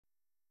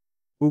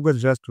Google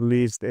just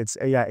released its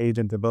AI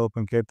agent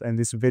development kit. And in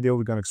this video,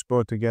 we're going to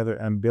explore together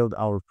and build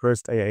our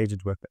first AI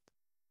agent with it.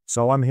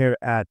 So I'm here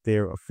at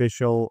their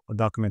official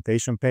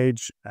documentation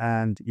page,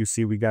 and you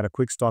see we got a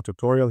quick start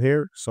tutorial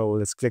here. So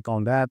let's click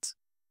on that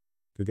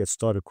to get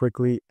started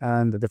quickly.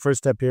 And the first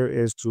step here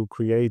is to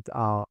create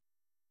a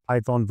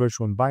Python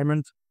virtual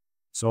environment.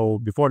 So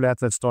before that,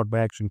 let's start by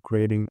actually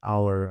creating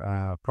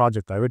our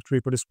project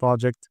directory for this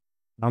project.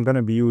 I'm going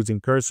to be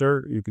using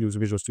Cursor. You can use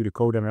Visual Studio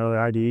Code and another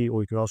IDE,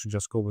 or you can also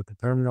just go with the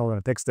terminal and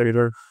a text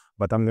editor,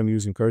 but I'm going to be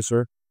using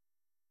Cursor.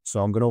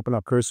 So I'm going to open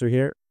up Cursor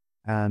here,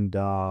 and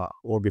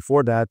or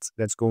before that,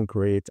 let's go and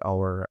create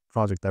our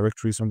project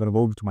directory. So I'm going to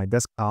go over to my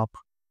desktop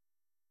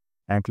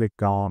and click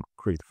on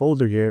create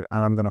folder here,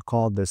 and I'm going to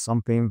call this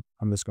something.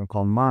 I'm just going to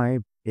call my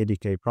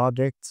ADK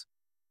project,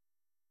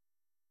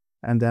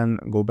 and then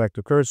go back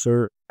to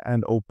Cursor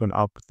and open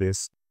up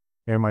this.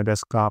 Here in my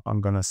desktop, I'm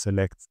going to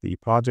select the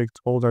project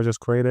folder I just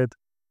created.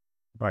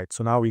 Right,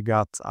 so now we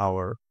got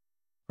our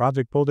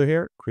project folder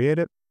here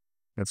created.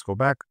 Let's go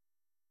back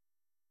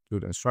to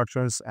the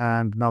instructions.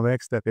 And now the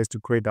next step is to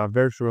create a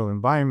virtual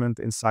environment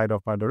inside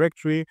of our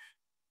directory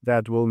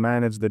that will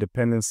manage the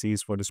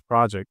dependencies for this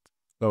project.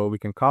 So we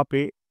can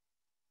copy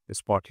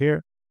this part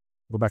here,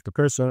 go back to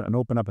Cursor and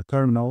open up a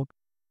terminal.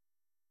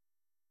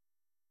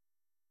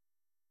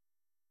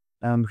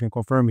 And we can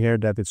confirm here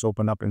that it's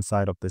opened up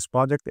inside of this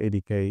project,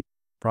 ADK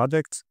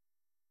project.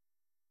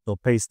 So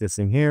paste this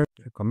in here,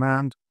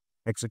 command,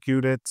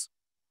 execute it,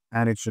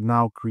 and it should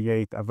now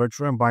create a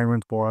virtual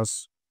environment for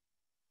us.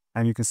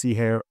 And you can see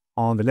here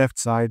on the left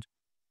side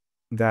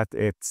that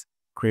it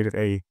created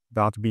a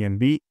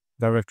 .bnb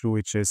directory,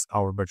 which is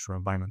our virtual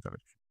environment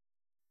directory.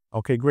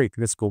 Okay, great.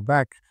 Let's go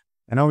back.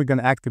 And now we're going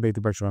to activate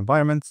the virtual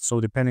environment.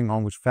 So depending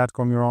on which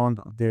platform you're on,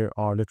 there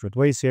are different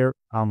ways here.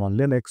 I'm on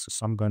Linux,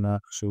 so I'm going to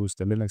choose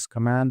the Linux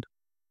command.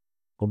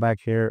 Go back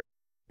here,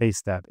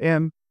 paste that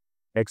in,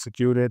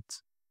 execute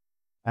it.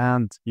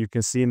 And you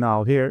can see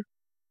now here,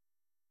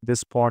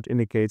 this part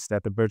indicates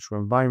that the virtual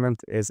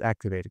environment is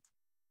activated.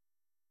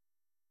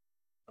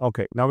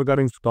 Okay, now we got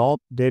to install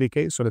the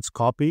ADK. So let's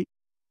copy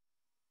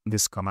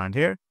this command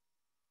here,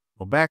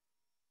 go back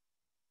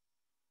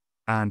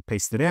and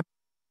paste it in.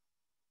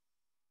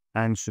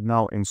 And should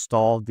now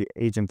install the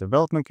agent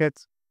development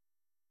kit.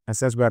 And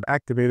since we have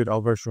activated our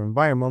virtual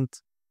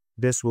environment,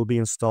 this will be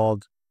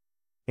installed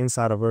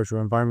inside our virtual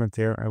environment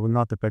here and will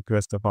not affect the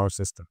rest of our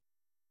system.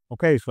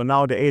 Okay, so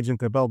now the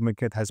agent development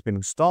kit has been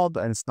installed,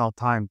 and it's now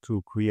time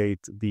to create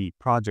the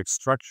project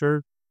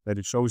structure that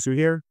it shows you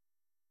here.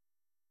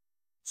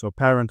 So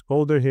parent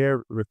folder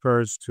here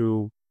refers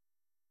to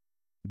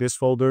this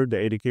folder, the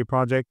ADK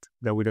project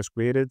that we just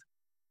created.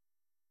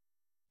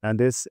 And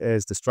this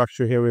is the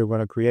structure here we're going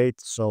to create.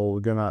 So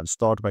we're going to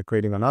start by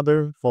creating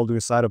another folder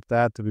inside of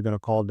that. We're going to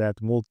call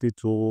that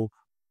multi-tool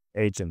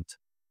agent.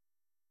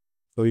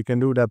 So you can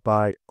do that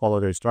by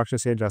follow the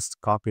instructions here. Just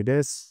copy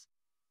this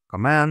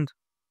command.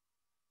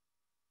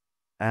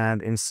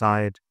 And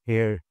inside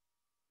here,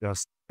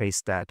 just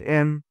paste that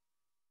in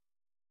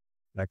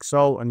like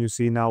so. And you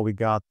see now we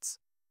got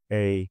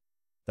a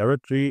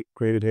directory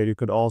created here. You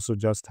could also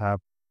just have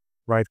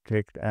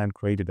right-clicked and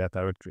created that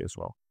directory as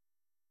well.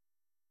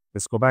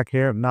 Let's go back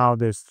here. Now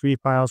there's 3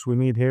 files we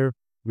need here.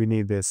 We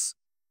need this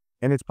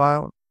init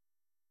file,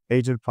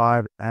 agent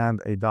file, and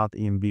a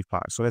 .env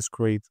file. So let's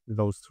create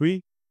those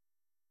 3.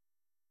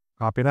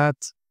 Copy that.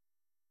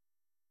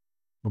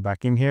 Go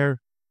back in here.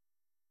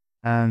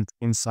 And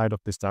inside of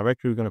this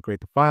directory, we're going to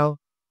create a file.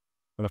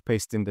 I'm going to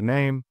paste in the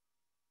name,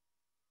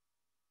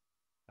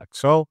 like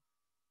so.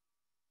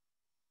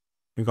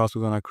 Because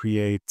we're going to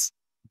create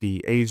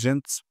the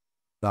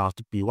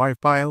agent.py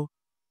file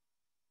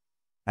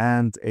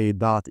and a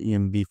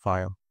 .env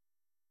file.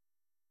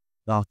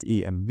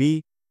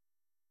 .env.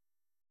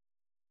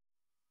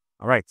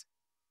 All right.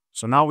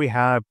 So now we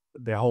have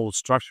the whole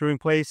structure in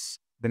place.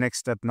 The next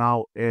step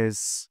now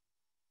is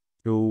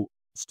to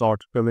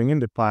start filling in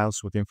the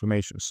files with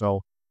information.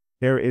 So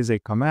there is a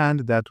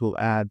command that will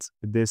add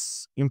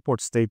this import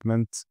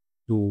statement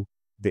to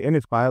the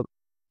init file.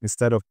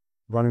 Instead of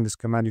running this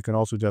command, you can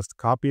also just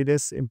copy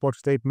this import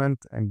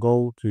statement and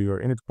go to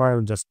your init file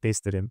and just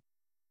paste it in.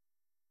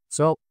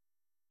 So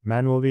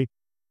manually.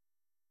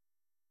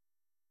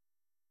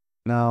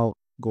 Now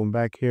going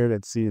back here,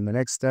 let's see, the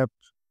next step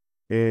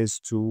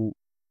is to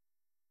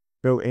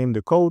fill in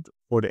the code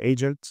for the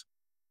agent.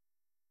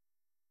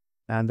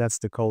 And that's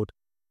the code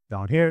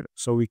down here.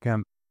 So we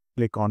can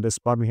click on this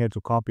button here to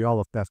copy all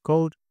of that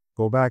code,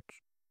 go back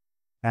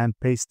and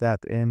paste that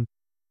in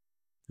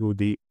to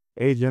the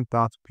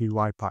agent.py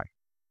file.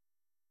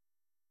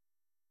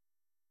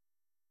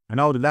 And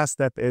now the last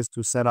step is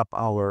to set up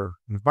our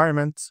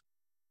environment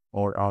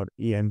or our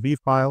env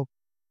file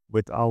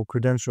with our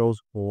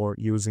credentials for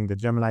using the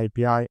Gemini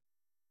API.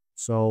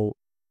 So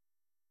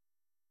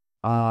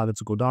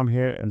let's go down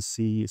here and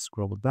see,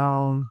 scroll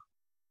down.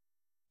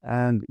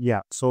 And yeah,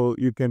 so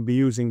you can be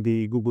using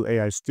the Google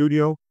AI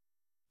Studio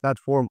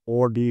platform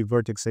or the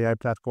Vertex AI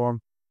platform.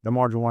 The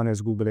margin one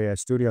is Google AI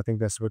Studio. I think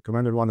that's the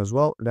recommended one as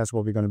well. That's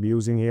what we're going to be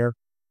using here.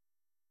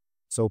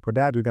 So for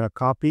that, we're going to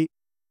copy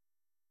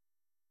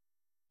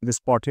this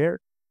part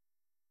here.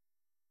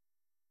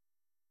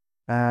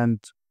 And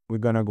we're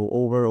going to go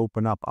over,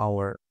 open up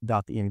our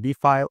 .env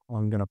file.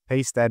 I'm going to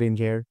paste that in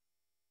here.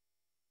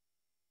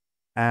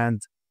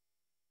 And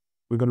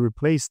we're going to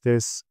replace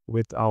this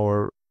with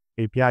our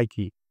API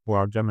key for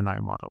our Gemini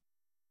model.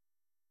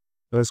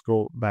 Let's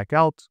go back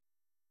out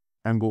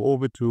and go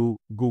over to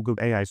Google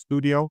AI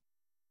Studio.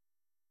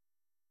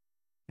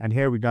 And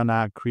here we're going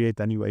to create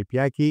a new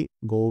API key.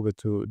 Go over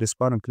to this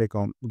button, click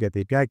on Get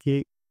API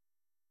Key.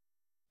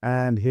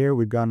 And here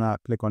we're going to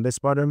click on this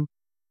button,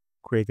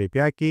 Create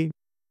API Key.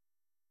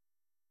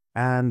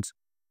 And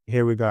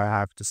here we're going to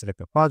have to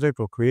select a project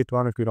or create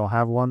one if we don't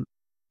have one.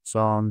 So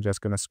I'm just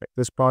going to select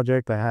this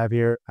project I have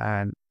here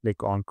and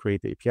click on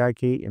Create API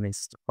Key and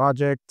it's the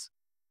project.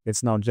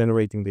 It's now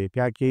generating the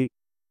API key.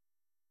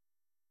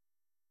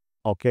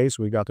 Okay,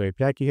 so we got the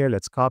API key here.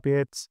 Let's copy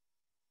it.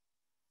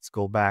 Let's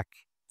go back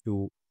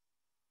to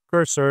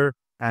cursor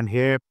and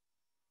here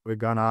we're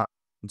gonna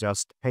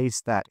just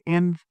paste that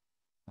in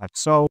like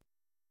so.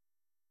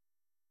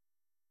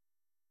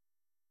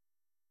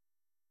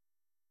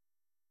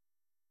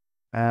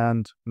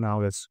 And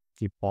now let's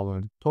keep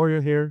following the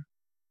tutorial here.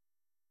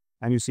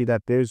 And you see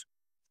that there's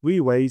 3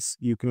 ways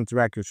you can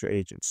interact with your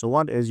agent. So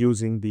one is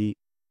using the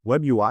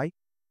web UI,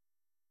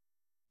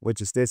 which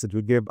is this. It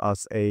will give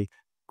us a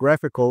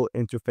graphical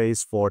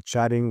interface for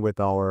chatting with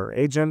our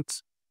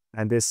agent.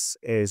 And this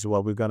is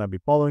what we're gonna be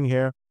following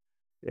here.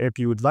 If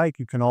you would like,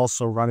 you can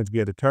also run it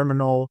via the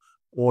terminal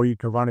or you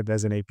can run it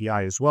as an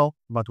API as well,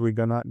 but we're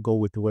gonna go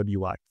with the web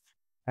UI.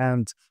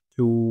 And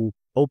to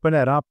open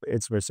it up,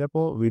 it's very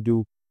simple. We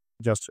do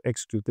just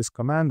execute this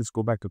command. Let's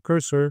go back to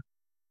cursor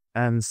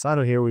and inside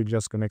of here, we're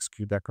just gonna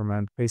execute that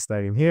command, paste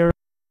that in here,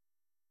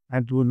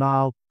 and we'll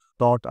now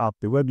start up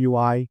the web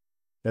UI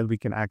that we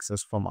can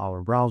access from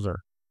our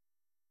browser.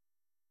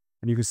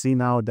 And you can see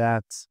now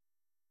that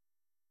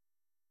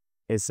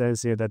it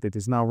says here that it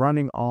is now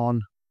running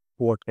on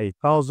port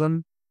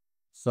 8000.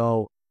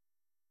 So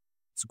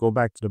let's go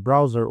back to the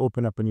browser,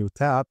 open up a new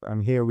tab,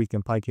 and here we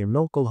can type in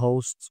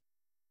localhost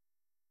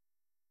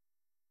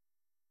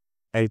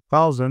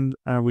 8000,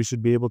 and we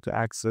should be able to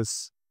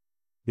access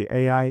the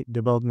AI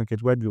Development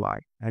Kit web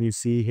UI. And you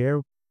see here,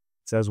 it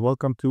says,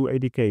 welcome to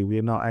ADK. We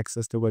have now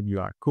access to web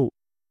UI. Cool.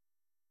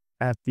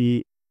 At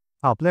the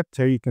top left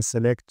here, you can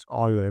select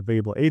all your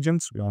available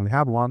agents. We only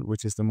have one,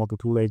 which is the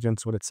multi-tool agent.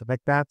 So let's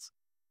select that.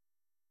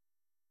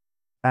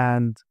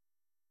 And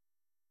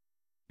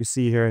you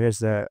see here, here's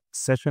the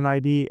session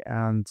ID.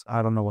 And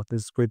I don't know what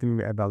this is, creating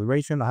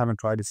evaluation. I haven't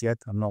tried this yet.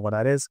 I don't know what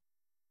that is.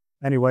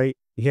 Anyway,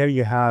 here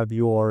you have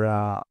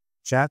your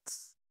chat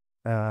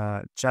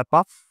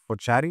buff for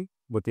chatting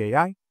with the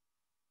AI.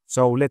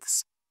 So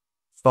let's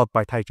start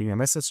by typing a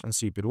message and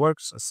see if it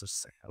works. Let's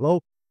just say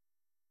hello.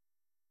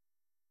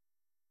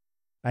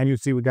 And you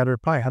see we got a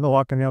reply. Hello,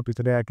 how can I help you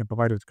today? I can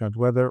provide you with current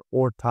weather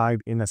or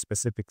time in a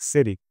specific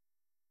city.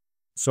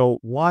 So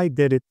why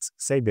did it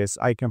say this?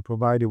 I can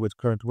provide you with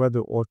current weather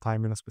or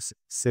time in a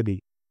specific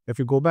city. If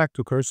you go back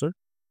to cursor,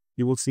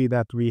 you will see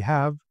that we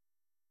have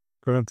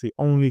currently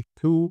only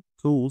 2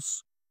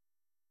 tools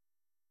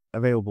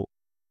available.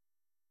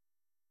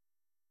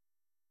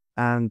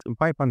 And in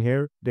Python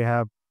here, they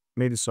have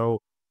made it so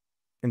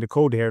in the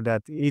code here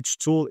that each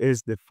tool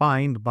is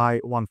defined by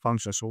one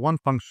function. So one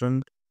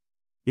function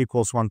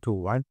equals one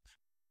tool, right?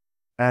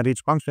 And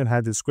each function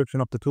had the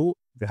description of the tool.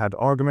 They had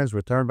arguments,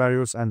 return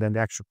values, and then the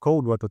actual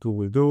code, what the tool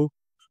will do.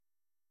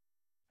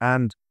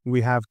 And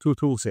we have 2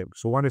 tools here.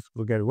 So one is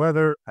to get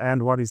weather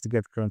and one is to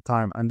get current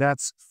time. And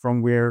that's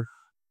from where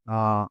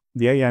the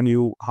AI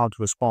knew how to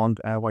respond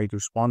and why to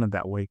respond in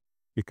that way,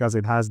 because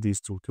it has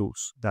these 2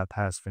 tools that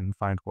has been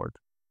defined for it.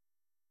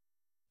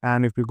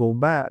 And if we go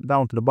back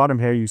down to the bottom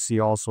here, you see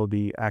also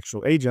the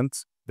actual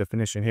agent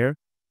definition here.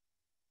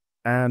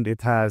 And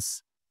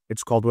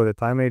it's called weather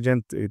time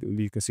agent.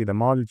 You can see the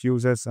model it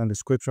uses and the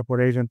script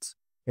report agent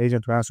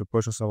to answer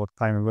questions about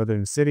time and weather in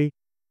the city,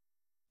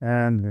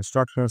 and the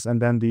instructions,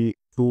 and then the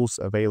tools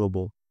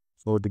available.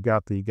 So they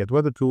got the get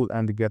weather tool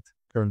and the get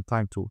current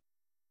time tool.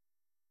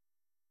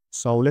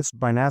 So let's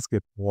try and ask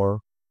it for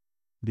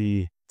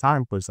the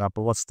time, for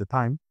example. What's the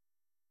time?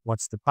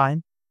 What's the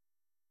time?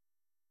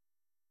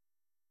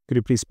 Could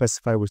you please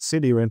specify which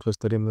city you're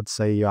interested in? Let's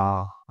say,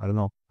 I don't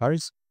know,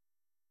 Paris.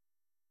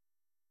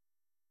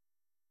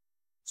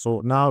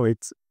 So now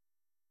it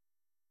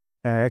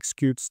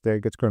executes the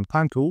get current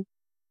time tool.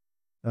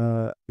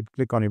 If you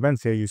click on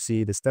events here, you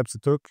see the steps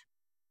it took,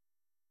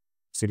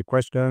 see the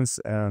questions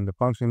and the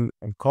function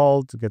and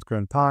call to get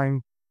current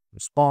time,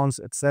 response,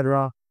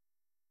 etc.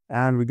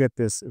 And we get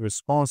this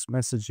response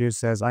message here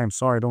says, I am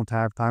sorry, I don't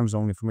have time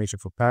zone information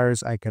for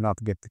Paris. I cannot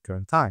get the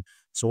current time.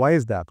 So why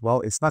is that?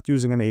 Well, it's not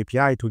using an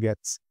API to get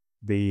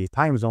the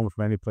time zone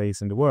from any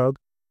place in the world.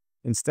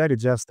 Instead, it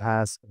just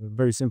has a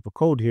very simple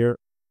code here.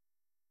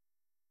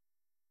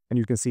 And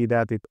you can see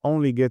that it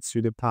only gets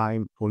you the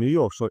time for New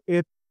York. So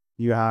if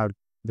you have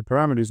the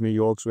parameters New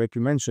York, so if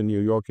you mention New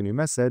York in your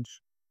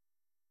message,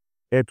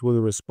 it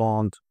will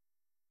respond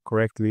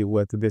correctly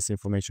with this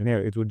information here.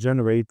 It will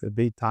generate a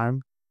date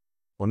time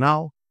for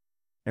now,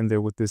 and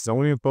there with this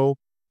zone info,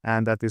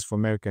 and that is for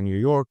America, New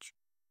York,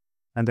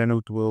 and then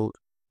it will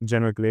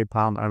generate a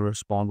pound and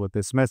respond with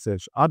this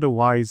message.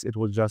 Otherwise, it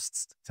will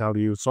just tell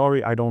you,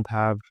 sorry, I don't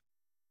have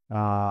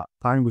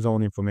time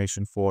zone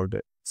information for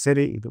the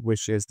city,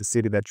 which is the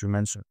city that you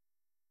mentioned.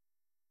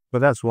 But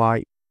that's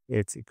why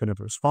it couldn't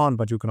respond,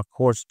 but you can of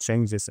course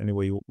change this any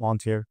way you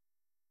want here.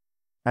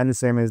 And the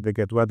same as the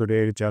get weather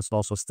data, just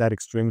also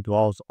static string to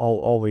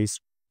always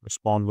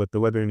respond with the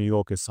weather in New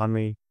York is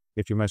sunny.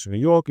 If you mention New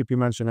York, if you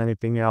mention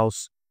anything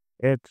else,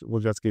 it will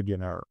just give you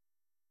an error.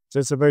 So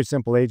it's a very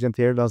simple agent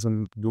here,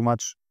 doesn't do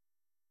much.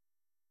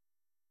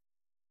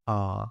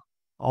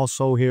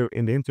 Also here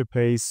in the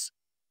interface,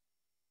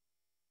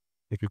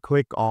 if you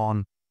click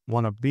on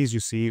one of these, you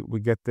see we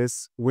get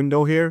this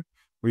window here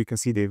where you can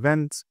see the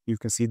event, you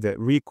can see the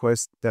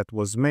request that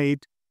was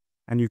made,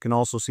 and you can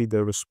also see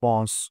the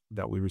response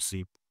that we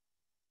received.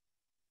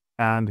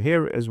 And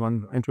here is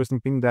one interesting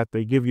thing, that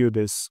they give you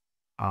this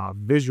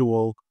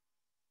visual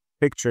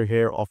picture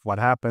here of what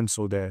happened.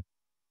 So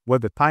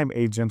what the time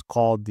agent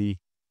called the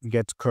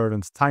get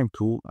current time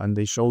tool, and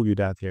they show you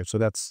that here. So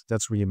that's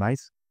really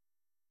nice.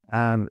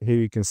 And here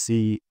you can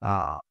see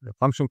the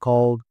function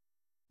called.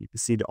 You can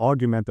see the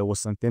argument that was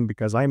sent in,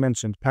 because I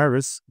mentioned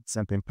Paris. It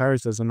sent in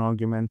Paris as an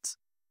argument,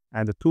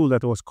 and the tool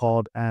that was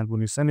called. And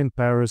when you send in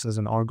Paris as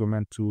an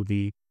argument to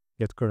the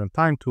get current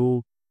time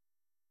tool,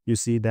 you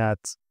see that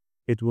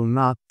it will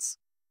not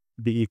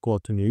be equal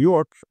to New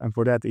York, and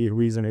for that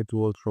reason, it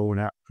will throw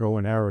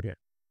an error here.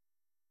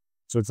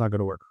 So it's not going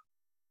to work.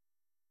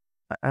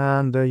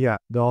 And yeah,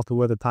 the auto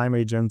weather time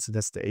agent,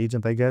 that's the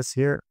agent, I guess,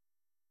 here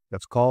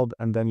that's called.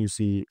 And then you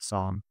see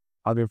some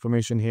other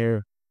information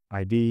here,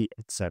 ID,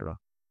 etc.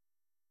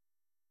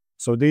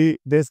 So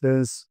this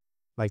is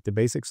like the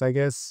basics, I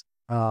guess.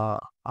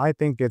 I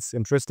think it's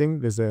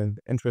interesting. There's an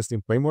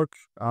interesting framework.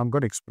 I'm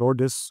going to explore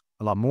this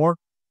a lot more,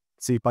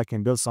 see if I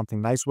can build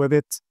something nice with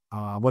it.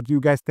 What do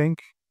you guys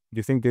think? Do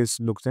you think this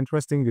looks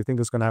interesting? Do you think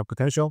it's going to have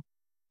potential?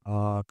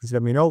 Please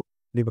let me know.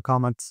 Leave a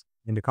comment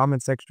in the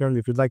comment section.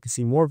 If you'd like to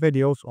see more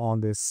videos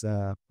on this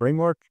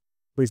framework,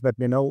 please let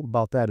me know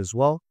about that as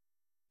well.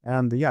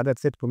 And yeah,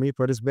 that's it for me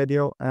for this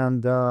video,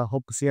 and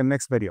hope to see you in the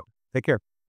next video. Take care.